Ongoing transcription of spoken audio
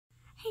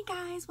Hey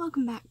guys,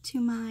 welcome back to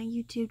my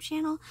YouTube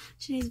channel.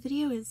 Today's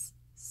video is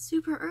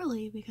super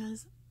early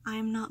because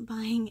I'm not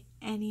buying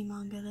any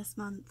manga this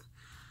month.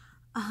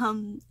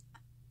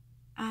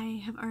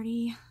 I have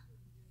already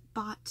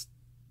bought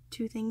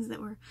two things that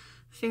were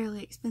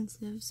fairly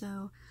expensive,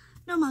 so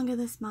no manga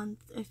this month.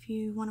 If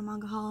you want a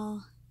manga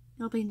haul,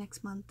 it'll be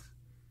next month.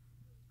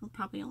 It'll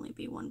probably only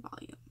be one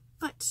volume,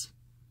 but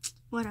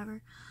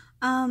whatever.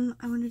 I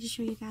wanted to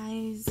show you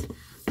guys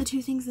the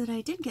two things that I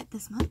did get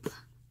this month.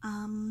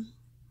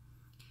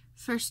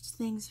 First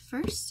things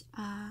first,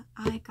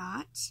 I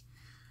got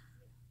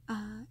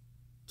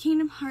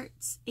Kingdom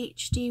Hearts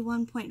HD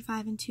 1.5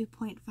 and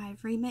 2.5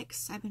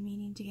 remix. I've been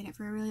meaning to get it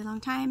for a really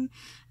long time,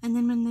 and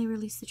then when they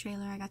released the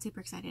trailer, I got super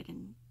excited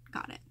and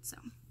got it. So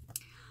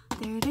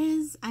there it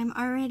is. I'm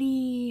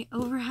already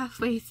over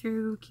halfway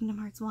through Kingdom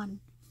Hearts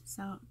 1,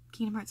 so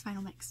Kingdom Hearts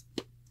Final Mix.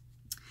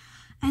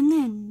 And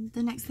then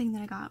the next thing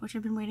that I got, which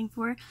I've been waiting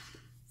for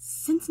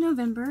since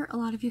November, a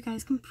lot of you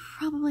guys can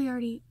probably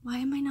already... Why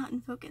am I not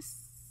in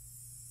focus?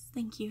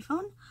 Thank you,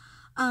 phone.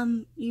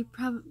 You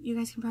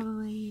guys can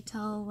probably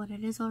tell what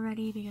it is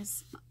already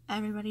because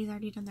everybody's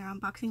already done their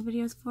unboxing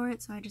videos for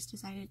it, so I just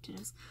decided to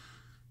just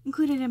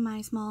include it in my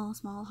small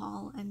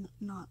haul and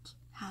not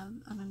have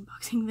an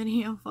unboxing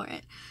video for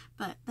it.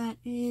 But that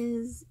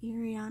is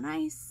Yuri on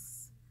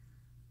Ice.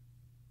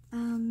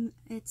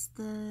 It's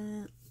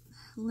the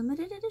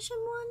limited edition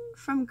one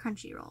from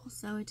Crunchyroll,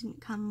 so it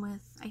didn't come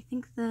with... I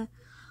think the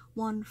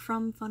one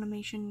from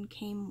Funimation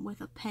came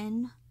with a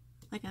pen,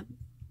 like a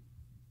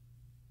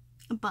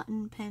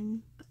button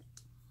pen, but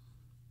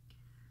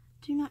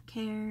do not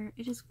care.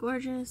 It is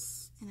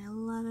gorgeous and I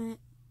love it.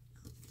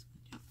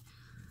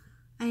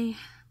 I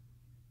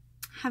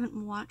haven't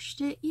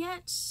watched it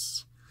yet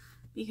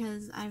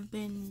because I've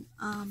been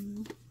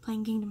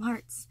playing Kingdom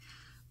Hearts,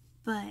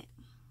 but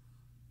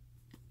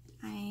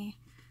I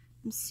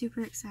am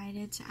super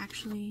excited to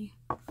actually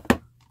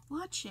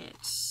watch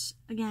it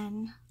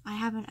again. I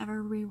haven't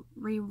ever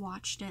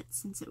re-watched it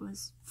since it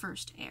was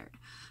first aired,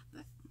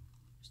 but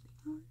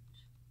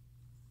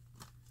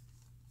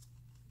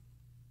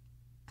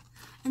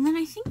and then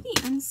I think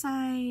the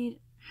inside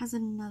has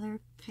another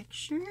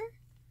picture.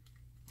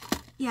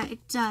 Yeah,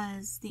 it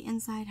does. The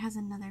inside has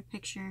another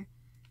picture.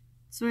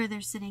 It's where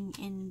they're sitting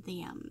in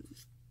the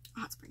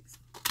hot springs.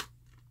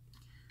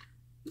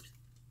 Oops.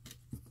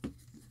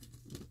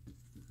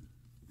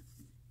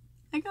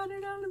 I got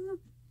it out of the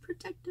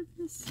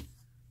protectiveness.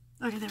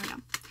 Okay, there we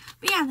go.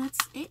 But yeah, that's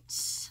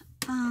it.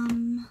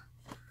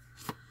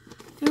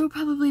 There will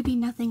probably be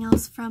nothing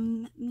else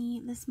from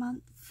me this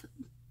month.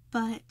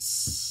 But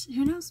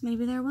who knows?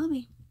 Maybe there will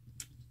be.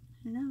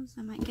 Who knows?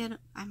 I might get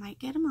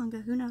a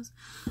manga. Who knows?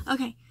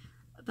 Okay,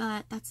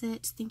 but that's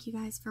it. Thank you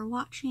guys for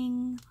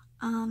watching.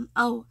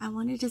 Oh, I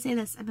wanted to say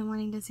this. I've been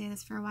wanting to say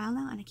this for a while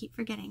now, and I keep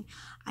forgetting.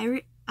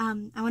 I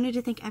wanted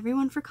to thank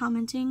everyone for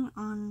commenting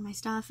on my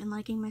stuff and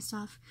liking my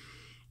stuff,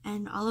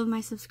 and all of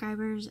my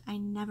subscribers. I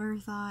never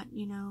thought,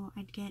 you know,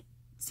 I'd get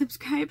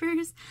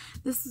subscribers.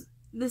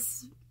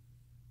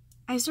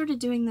 I started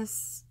doing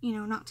this, you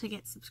know, not to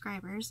get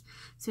subscribers.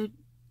 So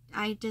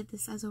I did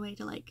this as a way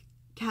to, like,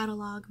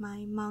 catalog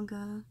my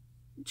manga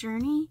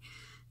journey,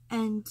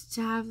 and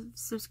to have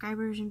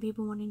subscribers and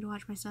people wanting to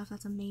watch my stuff,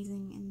 that's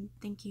amazing, and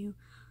thank you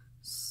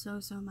so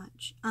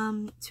much.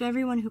 To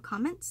everyone who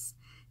comments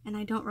and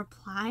I don't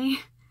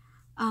reply,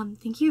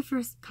 thank you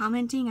for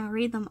commenting. I'll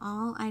read them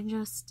all. I am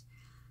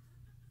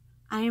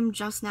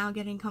just now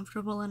getting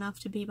comfortable enough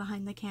to be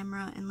behind the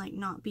camera and, like,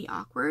 not be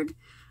awkward,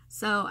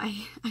 so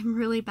I'm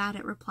really bad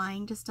at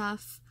replying to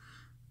stuff.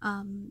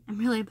 I'm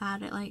really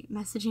bad at, like,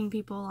 messaging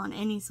people on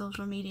any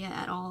social media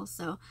at all,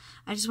 so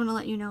I just want to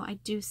let you know I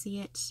do see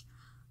it.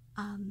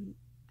 I'm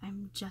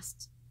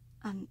just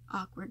an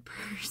awkward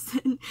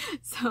person,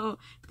 so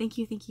thank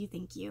you.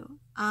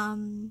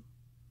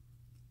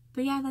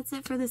 But yeah, that's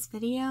it for this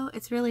video.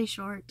 It's really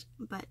short,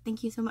 but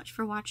thank you so much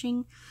for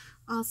watching.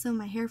 Also,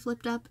 my hair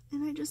flipped up,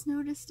 and I just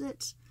noticed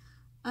it.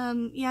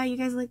 Yeah, you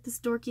guys like this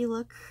dorky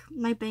look?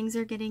 My bangs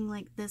are getting,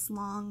 like, this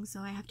long, so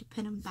I have to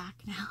pin them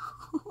back now.